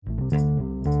Hey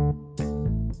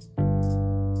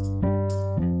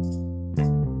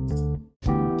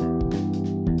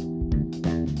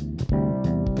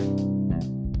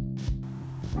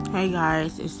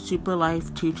guys, it's Super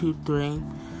Life 223.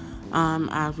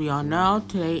 As we all know,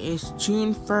 today is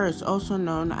June 1st, also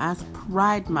known as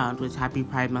Pride Month, which happy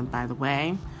Pride Month, by the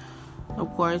way.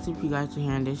 Of course, if you guys are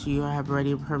hearing this, you have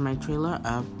already heard my trailer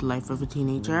of The Life of a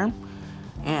Teenager.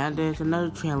 And there's another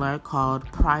trailer called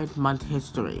Pride Month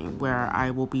History, where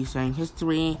I will be saying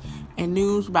history and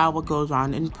news about what goes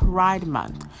on in Pride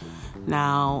Month.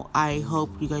 Now, I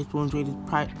hope you guys will enjoy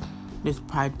this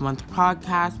Pride Month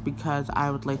podcast, because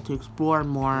I would like to explore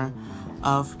more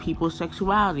of people's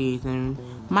sexualities and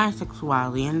my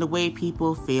sexuality and the way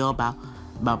people feel about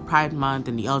Pride Month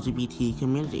and the LGBT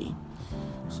community.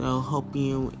 So hope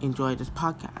you enjoy this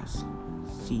podcast.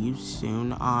 See you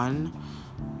soon on,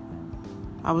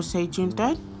 I would say, June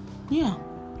 3rd? Yeah,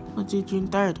 let's do June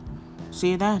 3rd.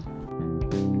 See you then.